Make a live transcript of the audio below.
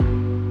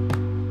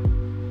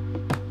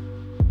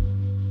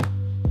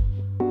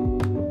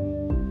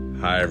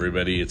Hi,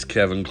 everybody. It's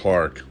Kevin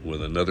Clark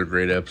with another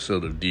great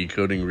episode of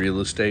Decoding Real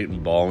Estate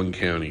in Baldwin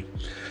County.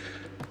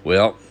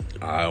 Well,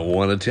 I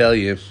want to tell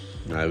you,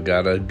 I've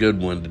got a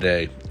good one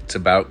today. It's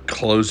about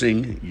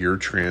closing your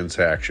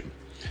transaction.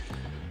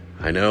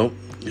 I know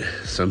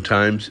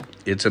sometimes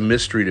it's a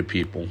mystery to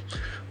people,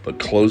 but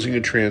closing a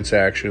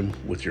transaction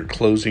with your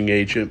closing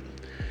agent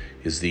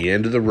is the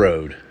end of the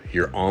road.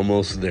 You're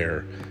almost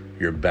there.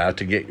 You're about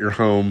to get your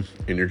home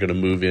and you're going to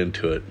move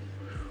into it.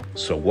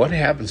 So what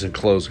happens in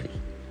closing?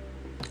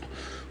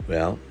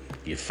 Well,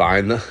 you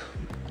find the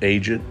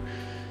agent,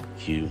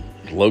 you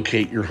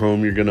locate your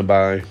home you're going to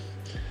buy,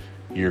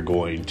 you're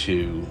going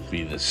to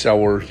be the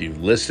seller, you've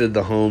listed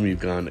the home, you've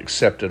gone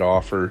accepted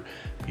offer,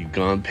 you've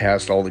gone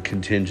past all the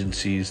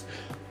contingencies,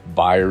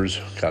 buyers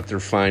got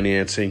their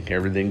financing,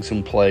 everything's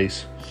in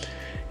place,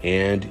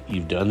 and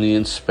you've done the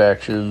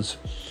inspections,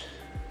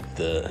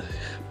 the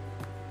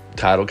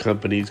title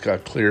company's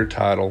got clear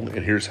title,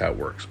 and here's how it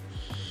works.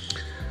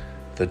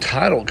 The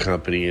title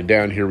company, and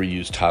down here we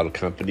use title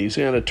companies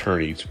and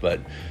attorneys, but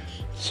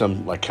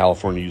some like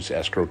California use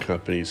escrow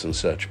companies and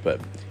such. But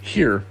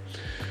here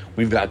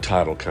we've got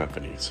title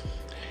companies,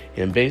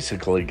 and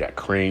basically got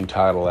Crane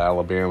Title,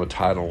 Alabama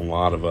Title, and a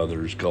lot of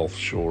others, Gulf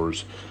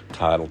Shores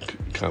Title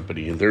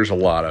Company, and there's a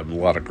lot of them,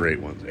 a lot of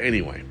great ones.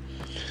 Anyway,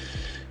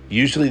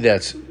 usually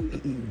that's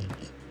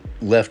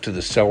left to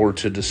the seller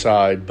to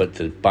decide, but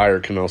the buyer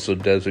can also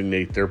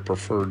designate their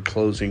preferred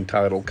closing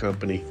title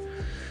company.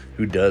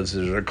 Who does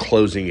is a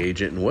closing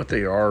agent, and what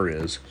they are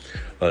is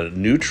a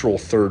neutral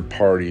third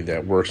party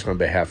that works on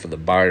behalf of the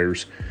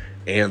buyers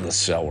and the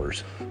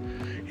sellers,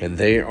 and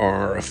they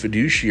are a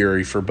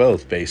fiduciary for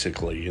both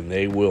basically, and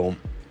they will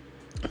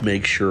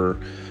make sure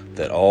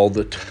that all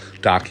the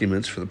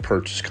documents for the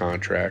purchase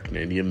contract and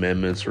any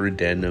amendments or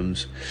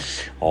addendums,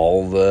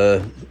 all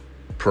the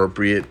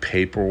appropriate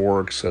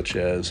paperwork such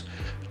as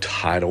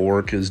title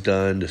work is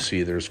done to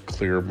see there's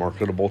clear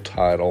marketable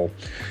title,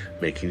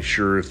 making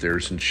sure if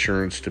there's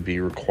insurance to be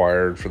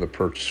required for the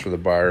purchase for the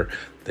buyer,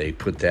 they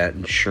put that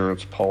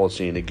insurance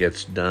policy and it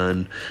gets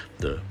done.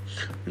 The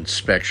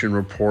inspection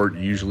report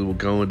usually will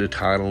go into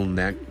title and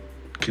that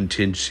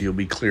contingency will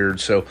be cleared.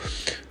 So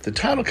the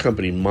title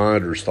company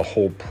monitors the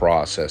whole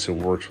process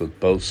and works with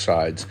both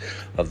sides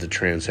of the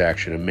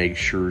transaction and makes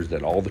sure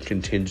that all the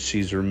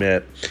contingencies are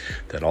met,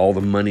 that all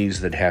the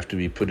monies that have to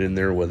be put in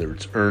there, whether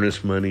it's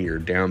earnest money or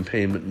down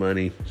payment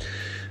money,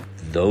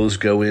 those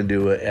go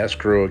into an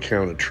escrow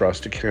account, a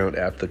trust account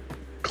at the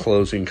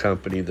closing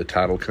company, the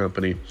title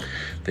company.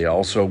 They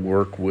also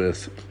work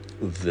with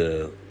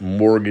the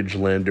mortgage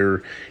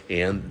lender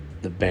and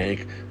the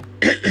bank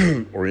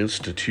or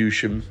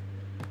institution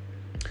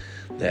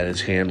that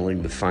is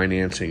handling the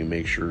financing and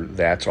make sure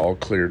that's all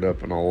cleared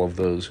up and all of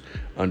those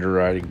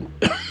underwriting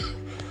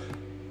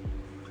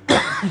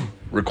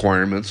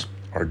requirements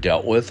are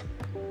dealt with.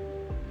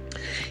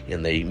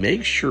 And they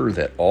make sure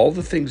that all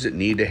the things that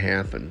need to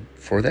happen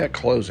for that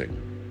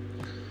closing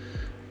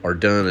are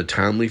done in a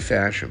timely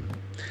fashion.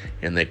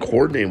 And they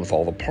coordinate with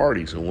all the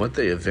parties. And what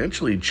they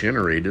eventually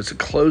generate is a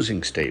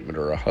closing statement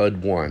or a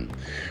HUD-1,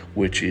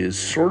 which is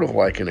sort of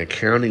like an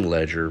accounting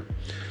ledger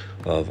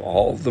of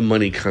all the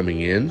money coming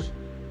in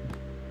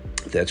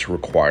that's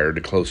required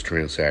to close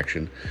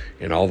transaction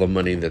and all the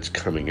money that's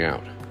coming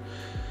out.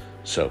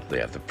 So they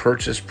have the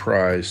purchase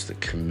price, the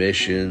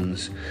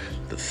commissions,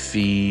 the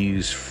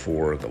fees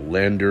for the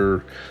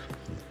lender,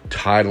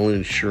 title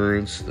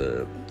insurance,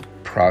 the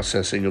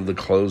processing of the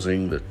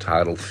closing, the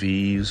title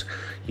fees.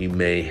 You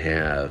may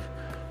have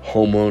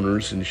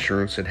homeowners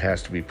insurance that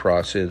has to be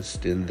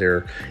processed in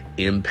there,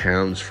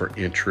 impounds for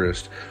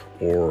interest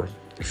or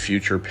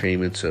future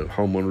payments of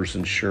homeowners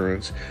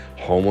insurance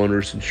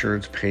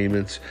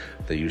payments.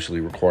 They usually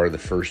require the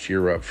first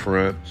year up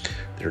front.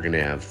 They're going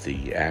to have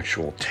the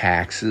actual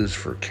taxes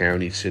for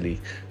county,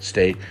 city,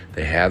 state.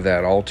 They have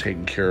that all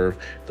taken care of.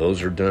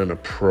 Those are done in a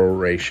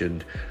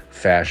prorated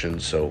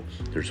fashion, so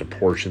there's a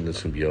portion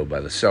that's going to be owed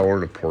by the seller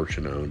and a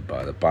portion owned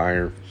by the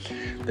buyer.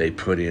 They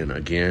put in,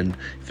 again,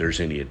 if there's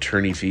any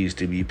attorney fees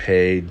to be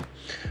paid,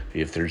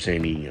 if there's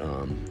any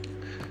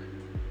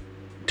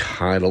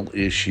title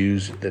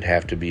issues that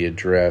have to be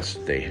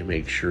addressed. They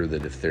make sure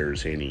that if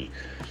there's any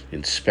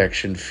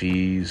inspection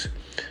fees,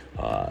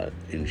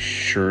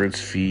 insurance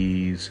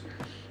fees,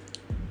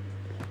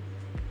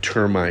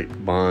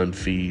 termite bond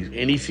fees,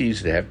 any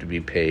fees that have to be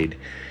paid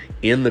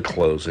in the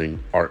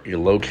closing are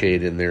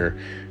located in there,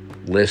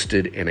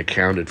 listed and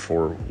accounted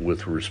for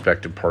with the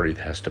respective party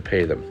that has to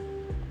pay them.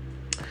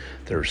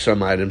 There are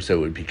some items that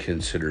would be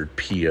considered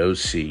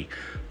POC,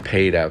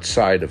 paid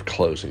outside of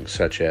closing,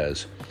 such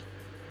as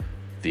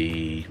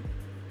the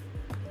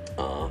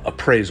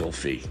appraisal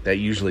fee. That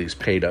usually is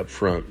paid up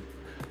front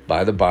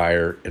by the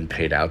buyer and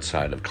paid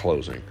outside of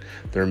closing.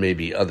 There may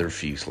be other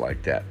fees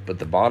like that, but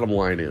the bottom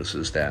line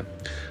is that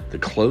the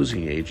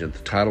closing agent, the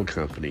title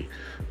company,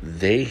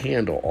 they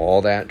handle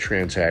all that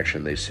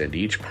transaction. They send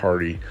each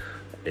party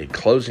a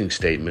closing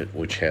statement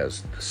which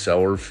has the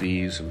seller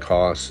fees and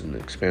costs and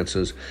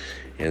expenses,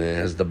 and it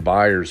has the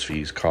buyer's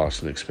fees,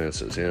 costs, and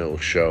expenses, and it will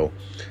show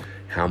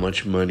how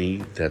much money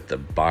that the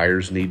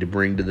buyers need to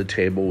bring to the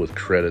table with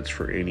credits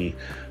for any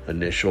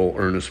initial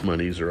earnest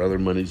monies or other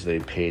monies they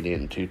paid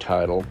into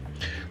title.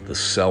 The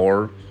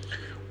seller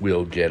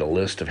will get a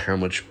list of how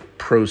much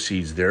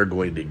proceeds they're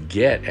going to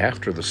get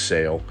after the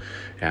sale,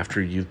 after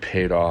you've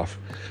paid off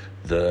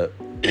the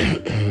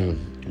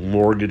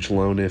mortgage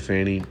loan, if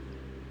any,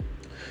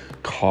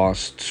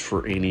 costs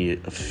for any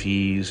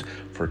fees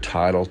for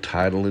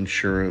title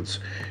insurance,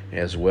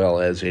 as well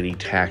as any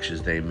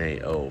taxes they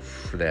may owe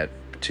for that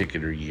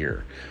particular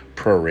year,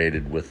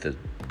 prorated with the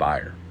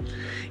buyer.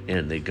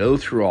 And they go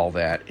through all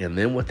that, and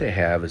then what they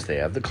have is they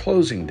have the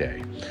closing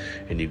day.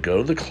 And you go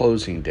to the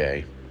closing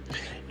day,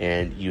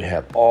 and you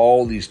have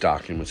all these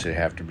documents that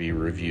have to be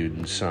reviewed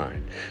and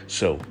signed.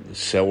 So the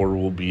seller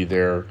will be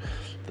there,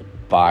 the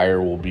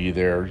buyer will be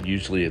there,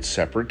 usually at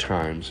separate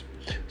times.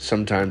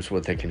 Sometimes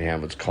what they can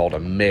have is called a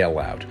mail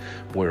out,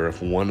 where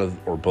if one of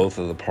or both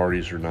of the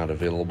parties are not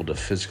available to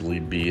physically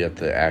be at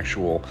the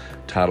actual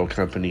title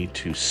company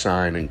to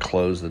sign and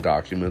close the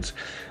documents,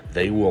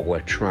 they will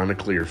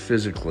electronically or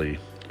physically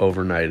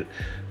overnight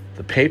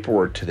the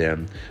paperwork to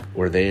them,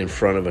 where they, in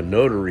front of a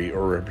notary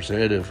or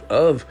representative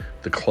of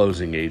the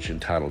closing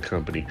agent title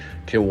company,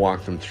 can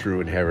walk them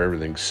through and have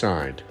everything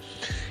signed.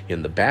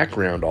 In the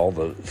background, all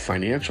the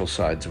financial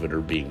sides of it are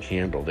being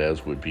handled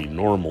as would be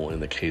normal in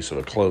the case of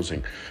a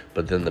closing,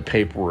 but then the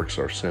paperwork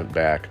are sent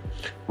back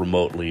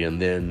remotely, and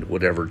then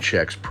whatever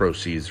checks,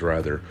 proceeds are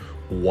either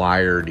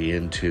wired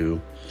into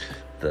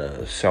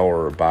the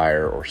seller or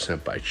buyer or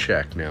sent by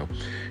check. Now,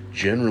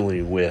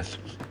 generally with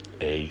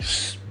a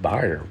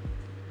buyer,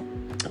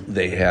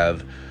 they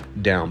have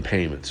down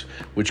payments,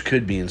 which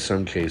could be in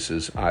some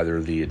cases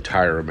either the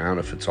entire amount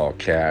if it's all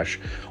cash,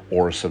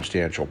 or a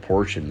substantial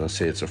portion. Let's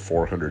say it's a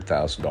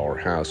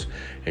 $400,000 house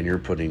and you're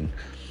putting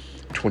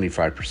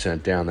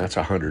 25% down, that's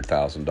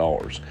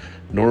 $100,000.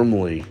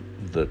 Normally,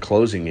 the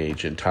closing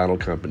agent, title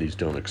companies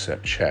don't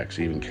accept checks,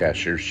 even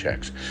cashier's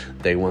checks.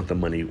 They want the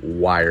money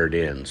wired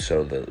in.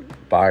 So the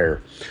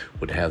buyer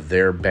would have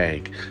their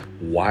bank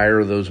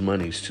wire those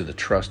monies to the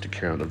trust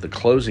account of the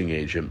closing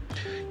agent,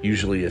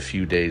 usually a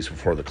few days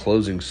before the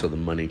closing, so the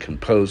money can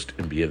post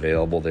and be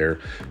available there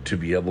to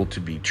be able to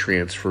be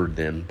transferred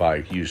then by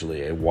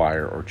usually a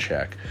wire or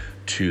check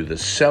to the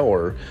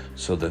seller,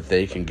 so that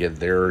they can get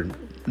their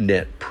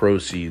net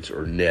proceeds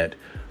or net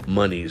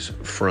monies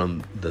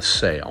from the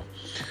sale.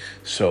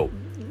 So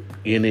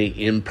in a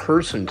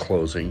in-person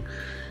closing,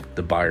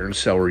 the buyer and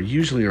seller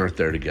usually aren't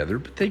there together,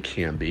 but they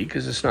can be,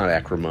 because it's not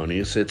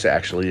acrimonious. It's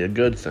actually a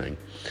good thing.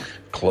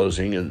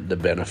 Closing and the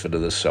benefit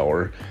of the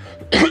seller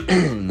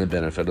and the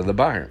benefit of the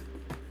buyer.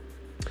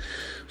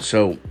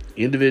 So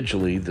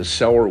individually, the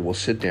seller will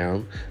sit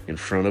down in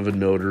front of a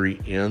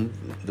notary and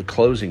the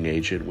closing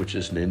agent, which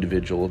is an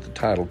individual at the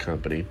title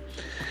company,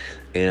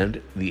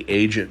 and the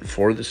agent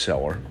for the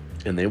seller,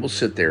 and they will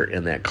sit there,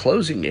 and that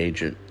closing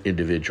agent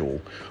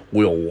individual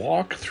will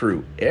walk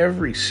through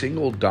every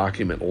single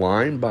document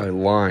line by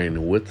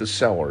line with the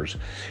sellers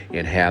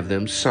and have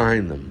them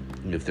sign them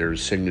if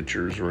there's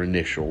signatures or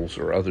initials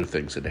or other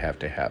things that have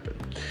to happen.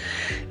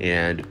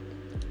 And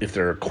if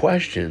there are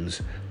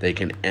questions, they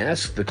can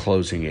ask the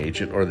closing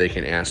agent, or they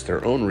can ask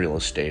their own real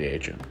estate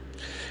agent.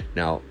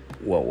 Now,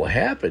 what will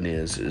happen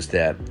is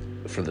that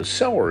for the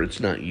seller, it's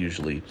not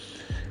usually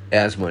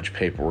as much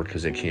paperwork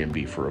as it can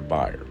be for a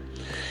buyer.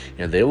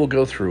 And they will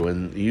go through,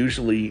 and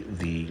usually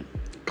the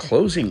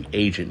closing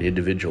agent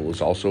individual is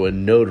also a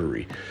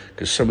notary,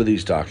 because some of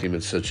these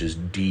documents, such as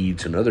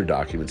deeds and other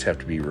documents, have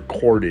to be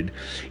recorded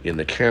in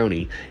the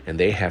county, and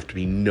they have to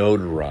be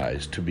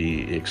notarized to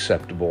be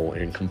acceptable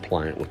and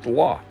compliant with the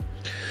law.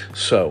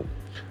 So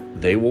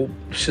they will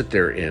sit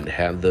there and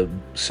have the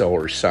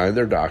seller sign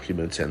their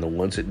documents, and the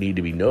ones that need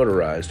to be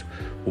notarized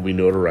will be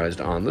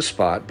notarized on the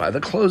spot by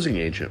the closing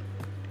agent.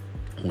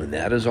 When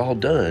that is all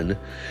done,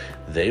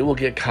 they will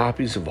get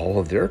copies of all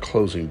of their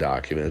closing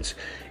documents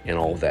and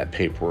all of that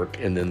paperwork,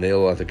 and then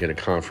they'll have to get a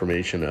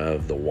confirmation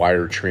of the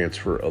wire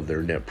transfer of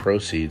their net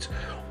proceeds,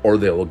 or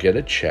they will get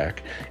a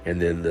check,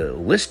 and then the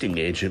listing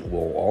agent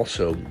will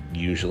also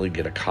usually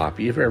get a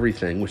copy of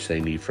everything which they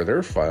need for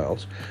their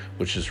files,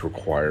 which is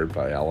required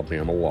by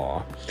Alabama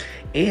law,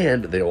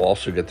 and they'll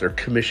also get their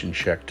commission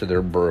check to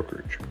their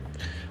brokerage.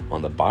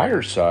 On the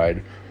buyer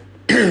side,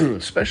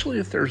 especially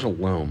if there's a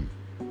loan,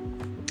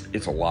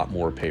 it's a lot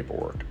more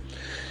paperwork.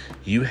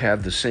 You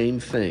have the same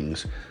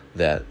things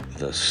that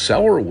the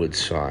seller would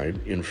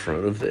sign in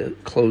front of the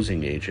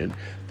closing agent.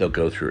 They'll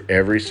go through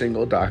every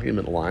single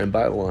document line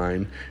by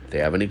line. If they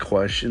have any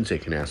questions, they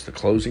can ask the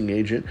closing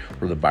agent,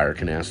 or the buyer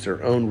can ask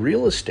their own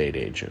real estate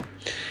agent.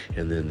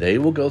 And then they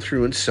will go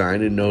through and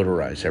sign and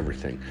notarize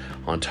everything.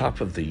 On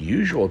top of the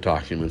usual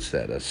documents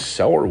that a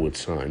seller would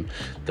sign,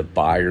 the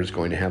buyer is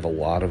going to have a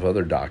lot of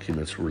other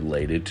documents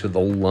related to the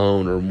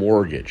loan or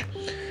mortgage.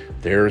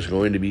 There's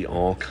going to be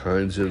all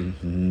kinds of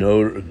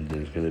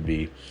there's going to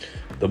be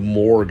the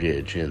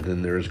mortgage, and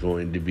then there's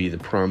going to be the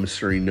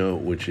promissory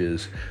note, which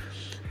is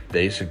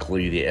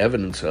basically the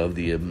evidence of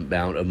the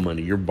amount of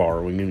money you're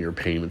borrowing and your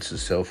payments and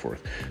so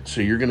forth.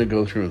 So you're going to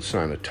go through and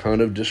sign a ton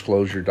of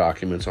disclosure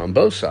documents on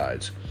both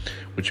sides,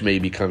 which may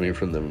be coming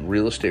from the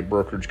real estate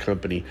brokerage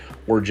company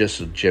or just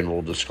a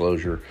general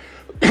disclosure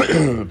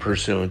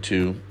pursuant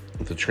to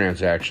the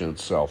transaction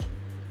itself.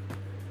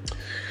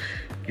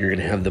 You're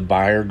going to have the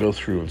buyer go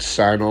through and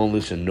sign all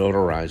this and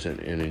notarize it.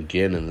 And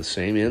again, in the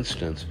same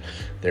instance,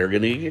 they're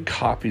going to get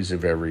copies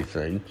of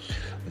everything.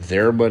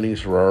 Their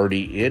monies are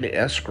already in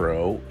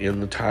escrow in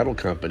the title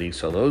company,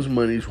 so those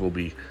monies will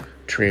be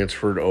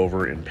transferred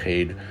over and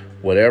paid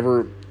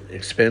whatever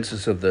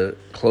expenses of the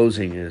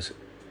closing is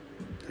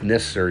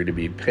necessary to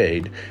be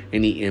paid,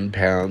 any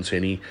impounds,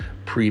 any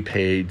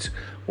prepaids,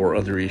 or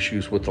other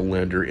issues with the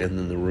lender, and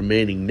then the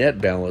remaining net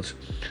balance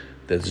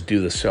that's due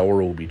the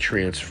seller will be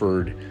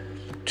transferred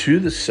to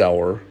the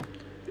seller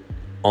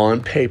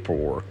on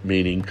paperwork,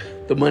 meaning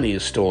the money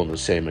is still in the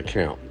same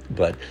account,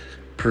 but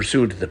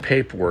pursuant to the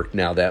paperwork,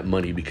 now that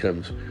money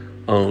becomes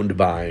owned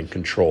by and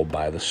controlled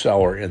by the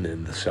seller, and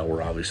then the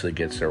seller obviously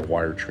gets their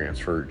wire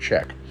transfer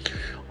check.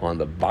 On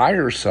the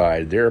buyer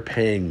side, they're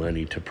paying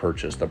money to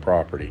purchase the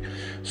property.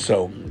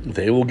 So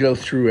they will go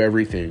through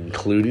everything,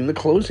 including the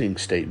closing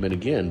statement.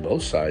 Again,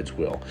 both sides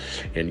will.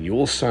 And you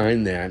will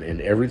sign that,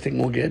 and everything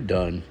will get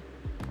done.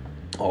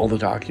 All the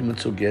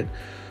documents will get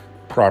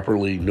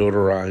properly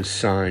notarized,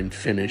 signed,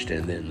 finished,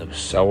 and then the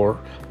seller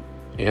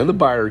and the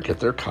buyer get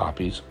their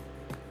copies.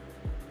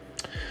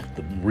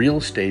 The real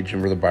estate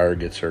agent or the buyer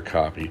gets their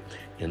copy,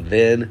 and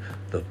then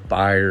the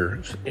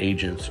buyer's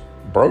agent's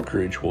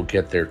brokerage will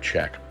get their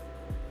check.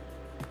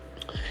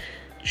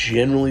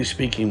 Generally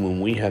speaking, when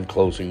we have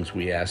closings,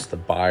 we ask the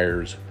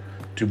buyers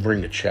to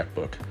bring a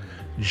checkbook,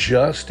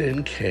 just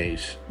in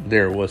case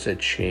there was a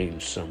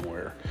change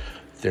somewhere.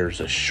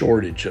 There's a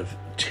shortage of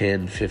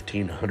 $1,000,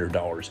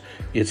 $1,500.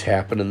 It's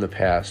happened in the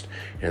past,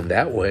 and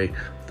that way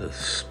the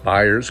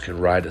buyers can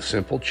write a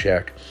simple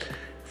check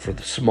for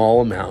the small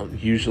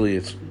amount. Usually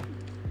it's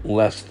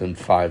less than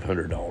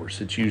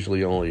 $500. It's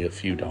usually only a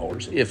few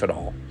dollars, if at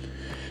all.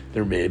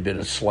 There may have been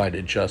a slight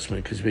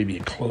adjustment because maybe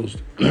it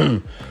closed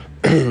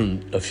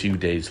a few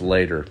days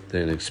later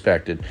than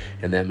expected,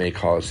 and that may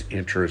cause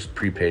interest,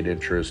 prepaid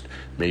interest,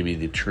 maybe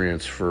the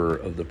transfer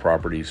of the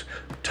property's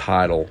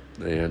title,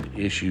 and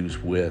issues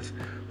with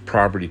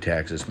property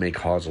taxes may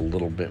cause a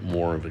little bit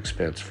more of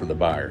expense for the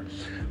buyer.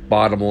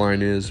 Bottom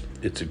line is,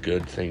 it's a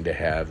good thing to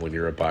have when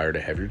you're a buyer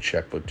to have your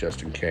checkbook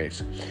just in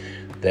case.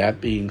 That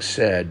being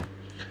said,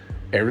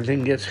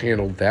 everything gets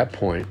handled at that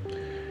point.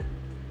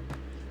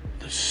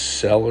 The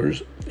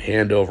sellers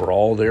hand over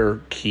all their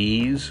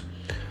keys,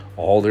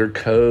 all their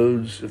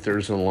codes, if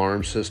there's an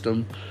alarm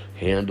system,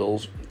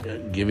 handles,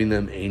 giving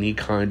them any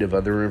kind of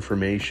other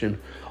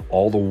information,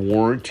 all the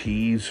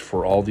warranties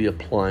for all the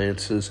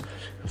appliances,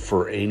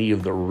 for any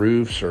of the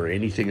roofs or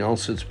anything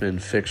else that's been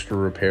fixed or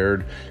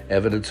repaired,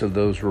 evidence of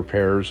those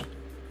repairs.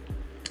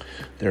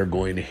 They're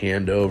going to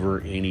hand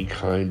over any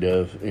kind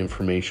of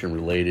information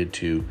related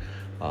to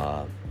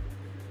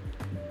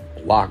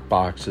lock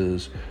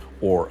boxes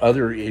or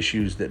other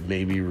issues that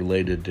may be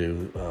related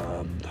to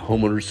the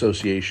homeowner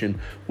association,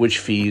 which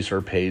fees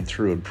are paid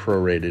through and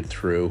prorated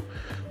through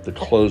the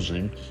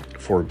closing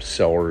for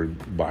seller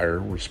and buyer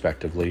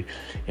respectively.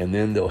 And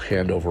then they'll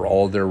hand over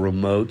all their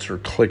remotes, or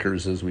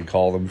clickers as we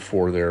call them,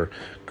 for their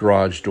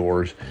garage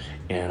doors,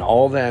 and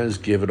all that is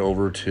given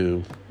over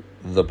to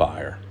the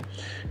buyer.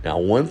 Now,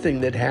 one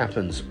thing that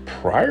happens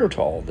prior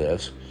to all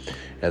this,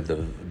 at the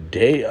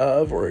day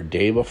of or a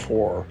day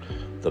before,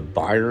 the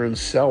buyer and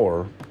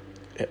seller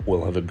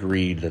will have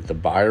agreed that the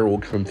buyer will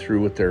come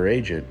through with their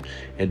agent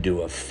and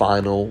do a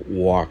final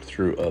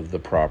walkthrough of the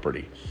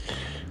property.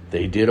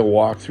 They did a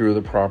walkthrough of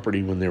the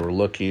property when they were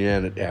looking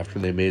at it after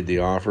they made the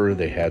offer.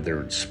 They had their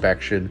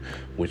inspection,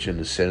 which in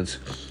a sense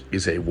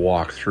is a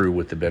walkthrough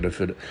with the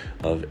benefit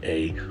of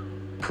a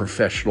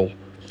professional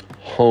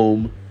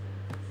home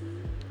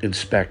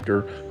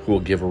inspector who will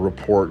give a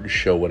report and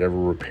show whatever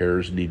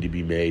repairs need to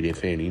be made,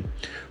 if any.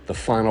 The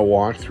final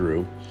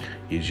walkthrough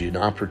gives you an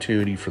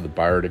opportunity for the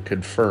buyer to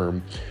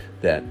confirm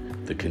that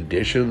the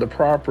condition of the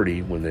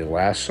property when they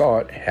last saw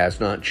it has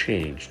not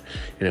changed.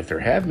 And if there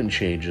have been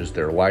changes,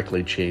 they're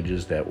likely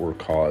changes that were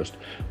caused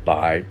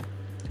by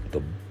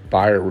the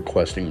buyer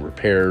requesting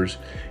repairs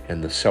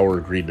and the seller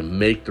agreed to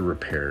make the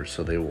repairs.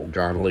 So they will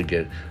generally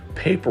get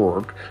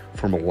paperwork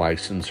from a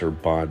licensed or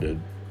bonded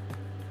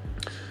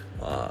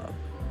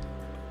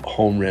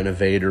home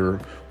renovator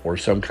or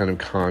some kind of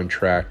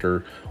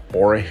contractor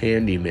or a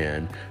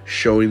handyman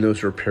showing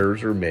those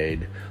repairs are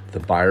made. The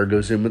buyer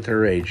goes in with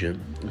their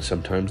agent,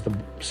 sometimes the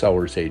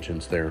seller's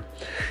agent's there,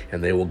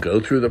 and they will go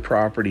through the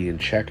property and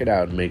check it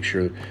out and make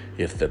sure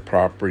if the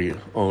property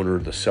owner,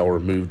 the seller,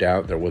 moved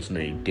out, there wasn't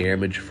any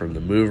damage from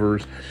the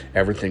movers,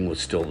 everything was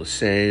still the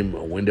same,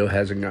 a window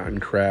hasn't gotten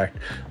cracked,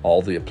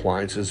 all the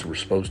appliances were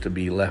supposed to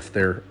be left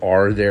there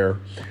are there.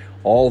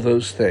 All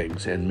those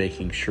things, and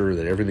making sure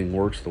that everything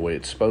works the way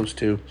it's supposed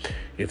to.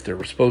 If there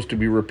were supposed to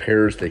be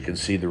repairs, they can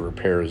see the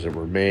repairs that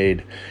were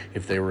made.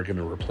 If they were going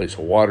to replace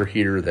a water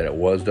heater, that it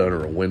was done,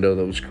 or a window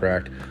that was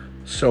cracked.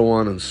 so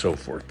on and so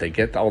forth. They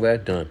get all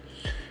that done.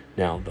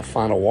 Now, the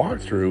final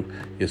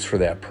walkthrough is for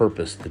that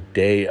purpose. The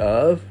day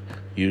of,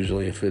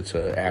 usually if it's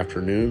an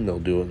afternoon, they'll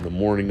do it in the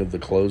morning of the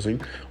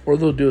closing, or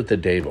they'll do it the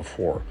day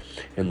before.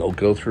 And they'll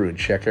go through and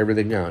check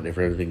everything out. If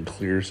everything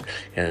clears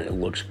and it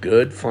looks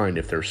good, fine.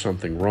 If there's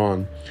something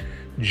wrong,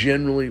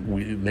 generally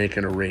we make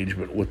an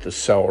arrangement with the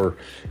seller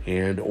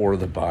and or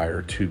the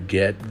buyer to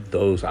get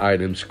those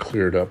items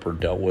cleared up or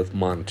dealt with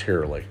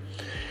monetarily.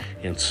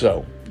 And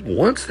so,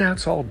 once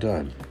that's all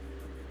done,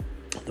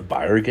 the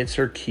buyer gets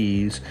their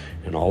keys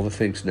and all the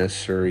things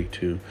necessary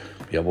to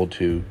be able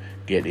to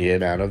get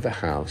in out of the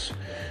house.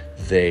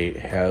 They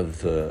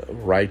have the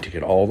right to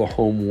get all the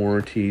home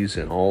warranties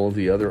and all of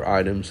the other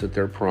items that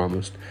they're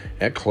promised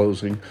at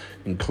closing,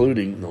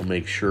 including they'll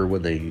make sure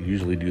when they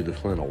usually do the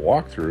final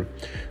walkthrough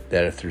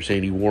that if there's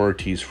any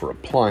warranties for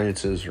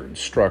appliances or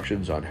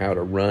instructions on how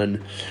to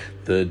run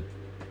the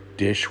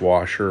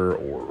dishwasher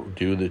or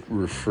do the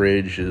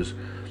refriges,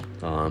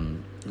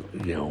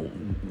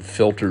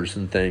 filters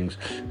and things,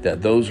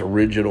 that those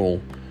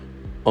original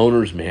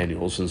owner's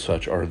manuals and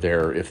such are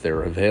there if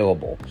they're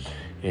available.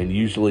 And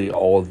usually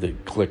all of the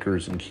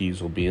clickers and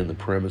keys will be in the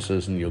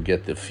premises, and you'll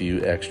get the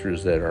few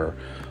extras that are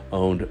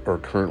owned or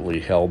currently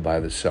held by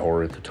the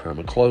seller at the time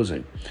of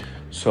closing.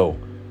 So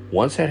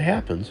once that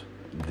happens,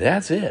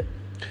 that's it.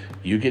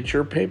 You get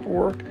your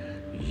paperwork,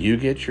 you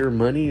get your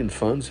money and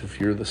funds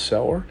if you're the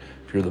seller.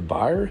 If you're the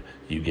buyer,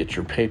 you get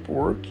your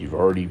paperwork. You've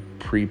already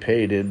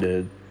prepaid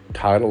into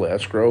title,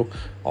 escrow,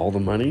 all the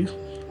money.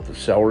 The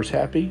seller's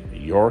happy,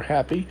 you're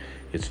happy.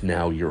 It's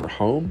now your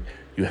home.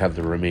 You have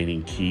the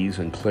remaining keys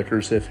and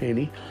clickers, if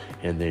any,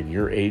 and then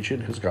your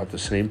agent has got the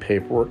same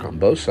paperwork on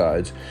both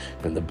sides,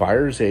 and the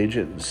buyer's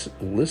agent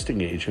and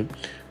listing agent,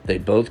 they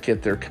both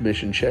get their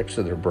commission checks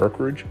to their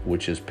brokerage,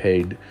 which is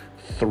paid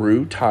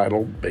through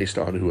title based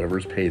on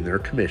whoever's paying their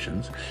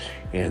commissions,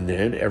 and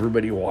then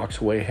everybody walks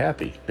away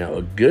happy. Now,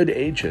 a good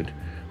agent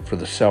for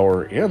the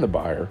seller and the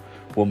buyer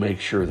will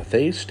make sure that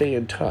they stay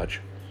in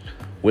touch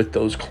with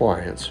those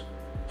clients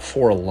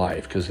for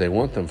life, because they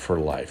want them for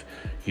life.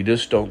 You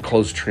just don't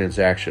close a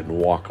transaction and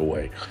walk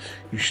away.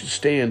 You should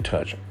stay in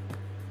touch.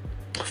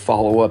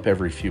 Follow up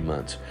every few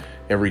months,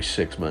 every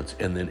 6 months,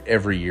 and then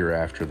every year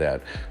after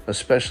that,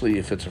 especially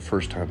if it's a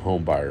first-time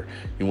home buyer.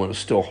 You want to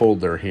still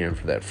hold their hand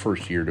for that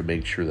first year to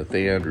make sure that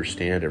they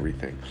understand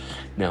everything.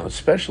 Now,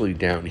 especially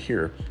down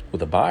here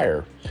with a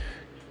buyer,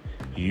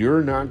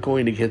 you're not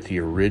going to get the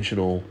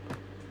original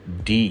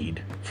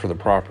deed for the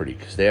property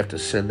because they have to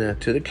send that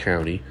to the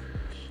county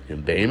in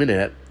Bay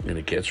Minette, and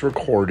it gets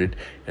recorded,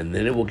 and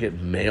then it will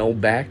get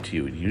mailed back to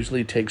you. It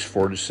usually takes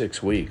 4 to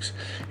 6 weeks.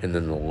 And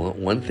then the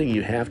one thing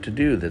you have to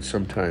do that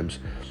sometimes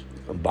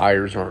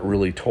buyers aren't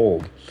really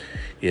told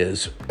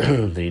is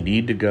they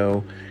need to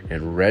go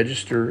and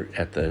register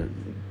at the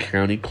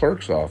county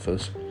clerk's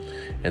office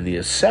and the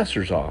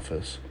assessor's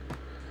office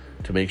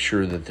to make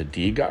sure that the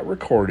deed got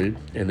recorded,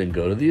 and then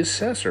go to the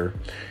assessor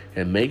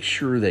and make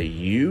sure that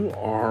you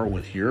are,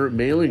 with your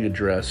mailing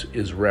address,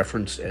 is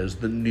referenced as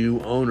the new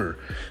owner,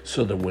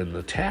 so that when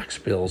the tax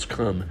bills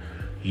come,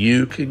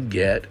 you can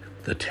get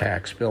the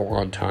tax bill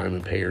on time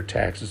and pay your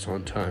taxes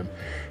on time,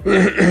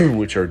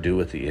 which are due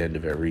at the end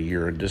of every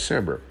year in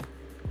December.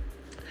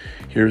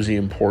 Here's the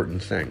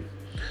important thing.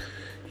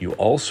 You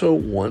also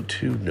want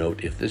to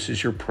note, if this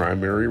is your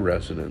primary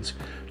residence,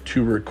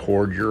 to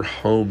record your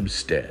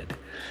homestead.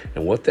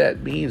 And what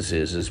that means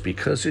is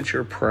because it's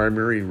your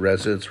primary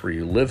residence where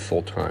you live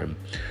full-time,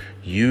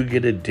 you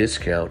get a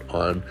discount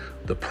on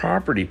the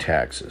property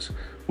taxes,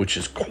 which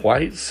is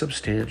quite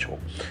substantial.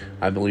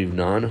 I believe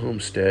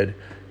non-homestead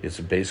is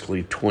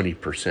basically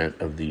 20%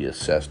 of the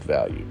assessed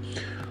value.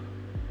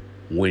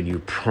 When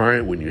you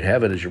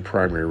have it as your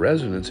primary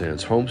residence and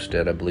it's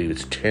homestead, I believe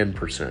it's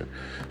 10%.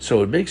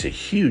 So it makes a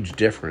huge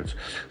difference.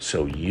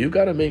 So you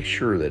got to make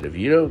sure that if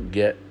you don't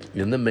get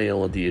in the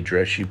mail at the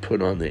address you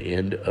put on the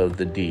end of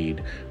the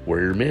deed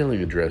where your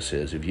mailing address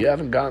is, if you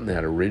haven't gotten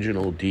that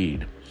original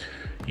deed,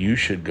 you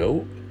should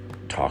go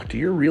talk to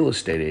your real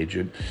estate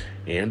agent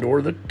and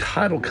or the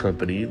title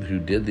company who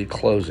did the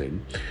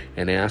closing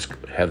and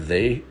ask, have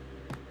they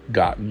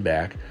gotten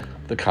back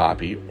the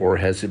copy, or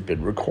has it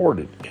been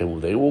recorded?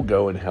 And they will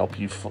go and help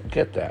you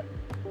get that.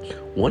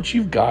 Once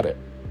you've got it,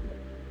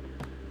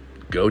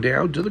 go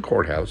down to the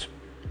courthouse,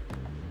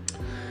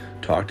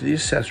 talk to the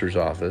assessor's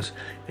office,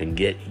 and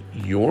get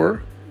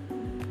your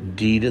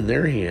deed in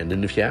their hand.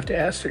 And if you have to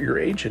ask your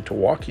agent to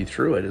walk you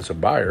through it as a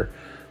buyer,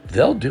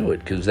 they'll do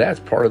it, because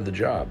that's part of the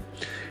job.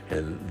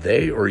 And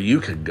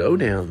you can go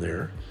down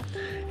there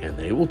and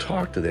they will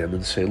talk to them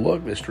and say,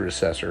 look, Mr.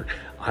 Assessor,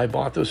 I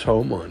bought this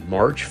home on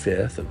March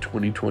 5th of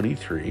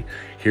 2023.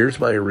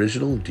 Here's my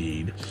original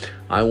deed.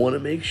 I want to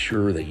make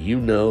sure that you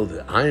know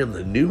that I am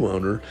the new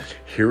owner.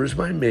 Here's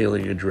my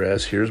mailing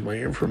address. Here's my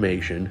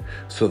information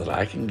so that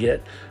I can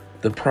get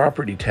the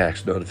property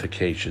tax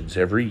notifications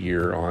every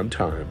year on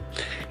time.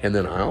 And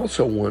then I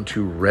also want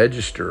to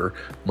register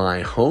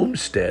my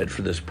homestead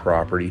for this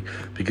property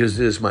because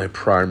it is my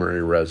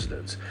primary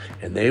residence.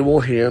 And they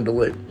will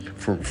handle it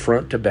from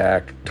front to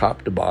back,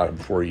 top to bottom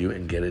for you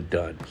and get it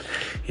done.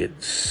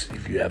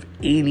 If you have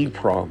any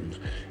problems,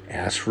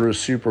 ask for a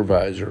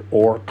supervisor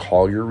or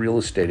call your real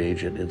estate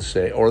agent and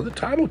say, or the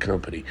title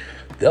company,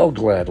 they'll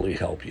gladly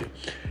help you.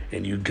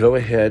 And you go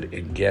ahead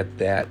and get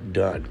that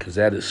done because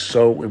that is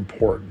so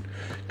important.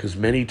 Because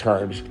many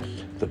times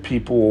the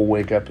people will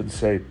wake up and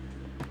say,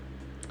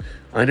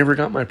 I never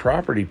got my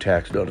property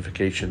tax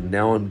notification.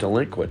 Now I'm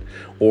delinquent.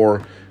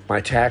 Or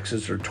my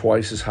taxes are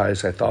twice as high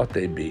as I thought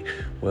they'd be.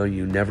 Well,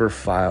 you never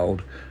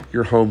filed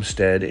your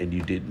homestead and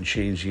you didn't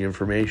change the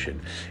information.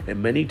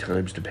 And many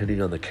times,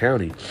 depending on the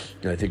county,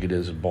 and I think it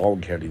is in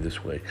Baldwin County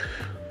this way,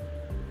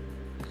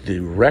 the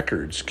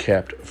records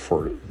kept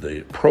for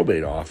the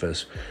probate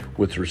office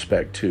with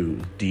respect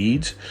to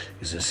deeds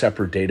is a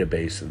separate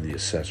database than the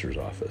assessor's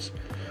office.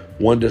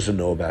 One doesn't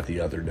know about the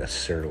other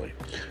necessarily.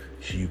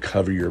 So you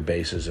cover your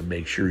bases and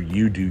make sure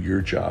you do your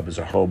job as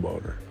a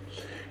homeowner.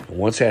 And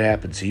once that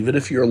happens, even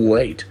if you're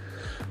late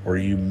or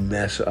you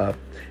mess up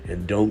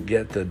and don't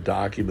get the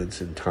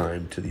documents in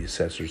time to the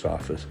assessor's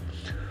office,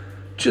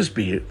 just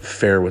be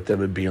fair with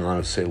them and be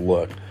honest. Say,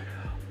 look,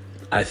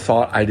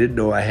 I didn't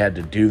know I had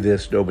to do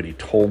this. Nobody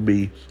told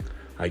me.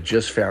 I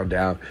just found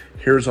out.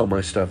 Here's all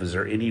my stuff. Is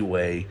there any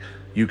way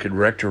you can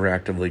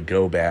retroactively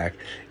go back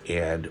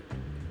and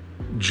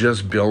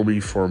just bill me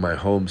for my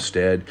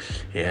homestead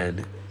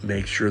and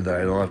make sure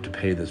that I don't have to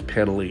pay this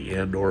penalty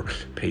and or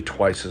pay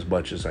twice as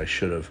much as I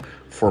should have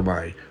for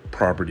my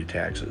property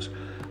taxes?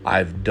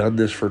 I've done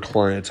this for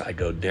clients. I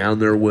go down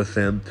there with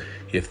them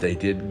if they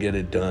didn't get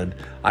it done.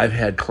 I've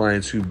had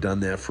clients who've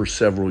done that for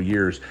several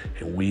years,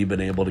 and we've been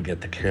able to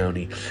get the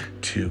county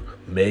to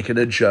make an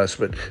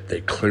adjustment. They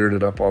cleared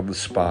it up on the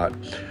spot.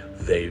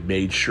 They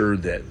made sure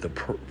that the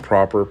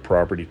proper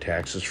property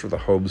taxes for the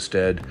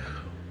homestead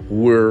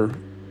were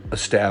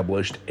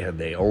established, and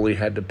they only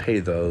had to pay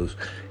those,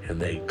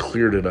 and they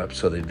cleared it up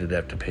so they didn't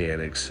have to pay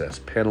any excess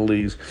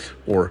penalties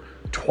or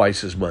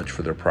twice as much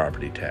for their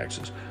property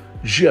taxes.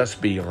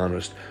 Just be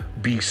honest.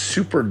 Be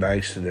super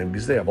nice to them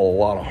because they have a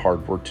lot of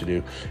hard work to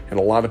do. And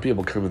a lot of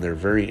people come in there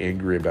very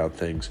angry about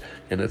things,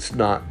 and it's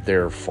not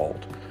their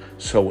fault.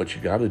 So what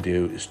you got to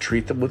do is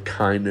treat them with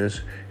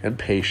kindness and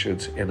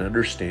patience and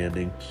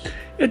understanding,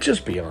 and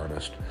just be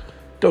honest.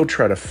 Don't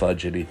try to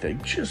fudge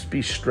anything. Just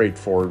be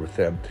straightforward with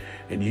them,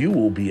 and you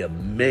will be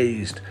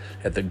amazed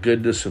at the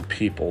goodness of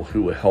people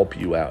who will help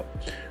you out.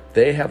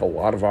 They have a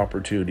lot of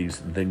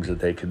opportunities and things that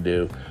they can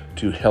do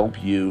to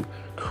help you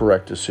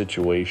correct a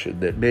situation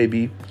that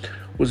maybe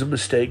was a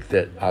mistake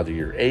that either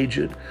your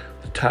agent,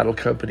 the title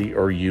company,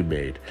 or you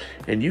made.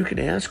 And you can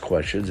ask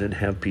questions and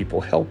have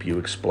people help you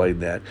explain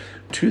that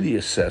to the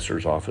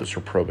assessor's office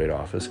or probate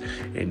office,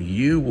 and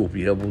you will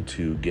be able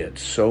to get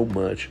so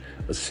much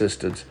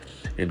assistance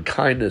and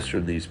kindness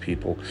from these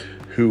people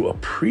who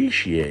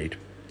appreciate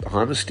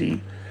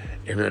honesty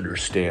and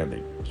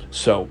understanding.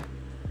 So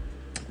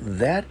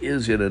that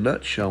is, in a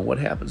nutshell, what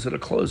happens at a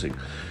closing.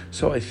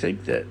 So I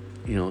think that,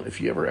 if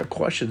you ever have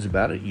questions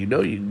about it, you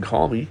can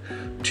call me,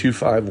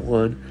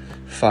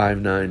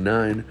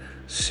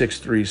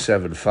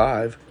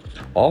 251-599-6375.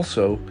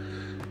 Also,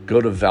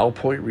 go to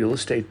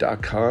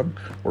valpointrealestate.com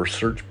or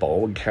search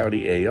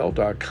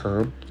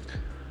baldwincountyal.com.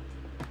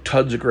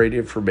 Tons of great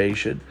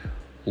information,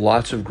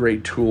 lots of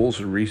great tools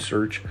and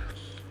research,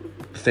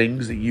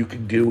 things that you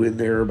can do in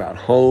there about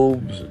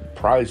homes and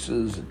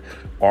prices and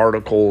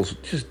articles,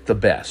 just the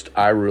best.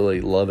 I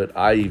really love it.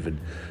 I even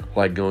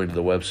like going to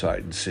the website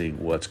and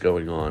seeing what's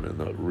going on in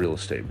the real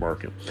estate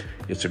market.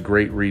 It's a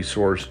great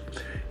resource.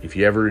 If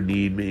you ever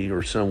need me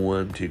or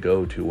someone to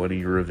go to one of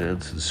your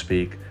events and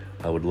speak,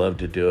 I would love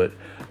to do it.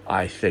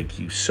 I thank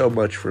you so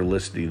much for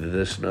listening to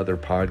this and other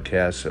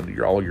podcasts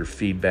and all your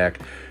feedback.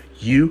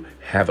 You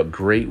have a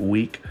great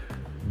week.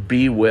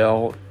 Be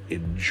well.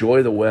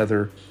 Enjoy the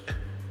weather.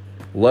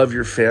 Love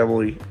your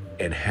family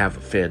and have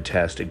a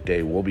fantastic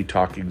day. We'll be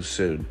talking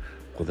soon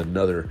with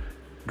another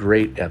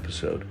great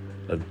episode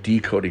of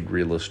Decoding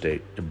Real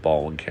Estate in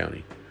Baldwin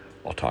County.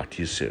 I'll talk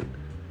to you soon.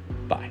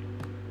 Bye.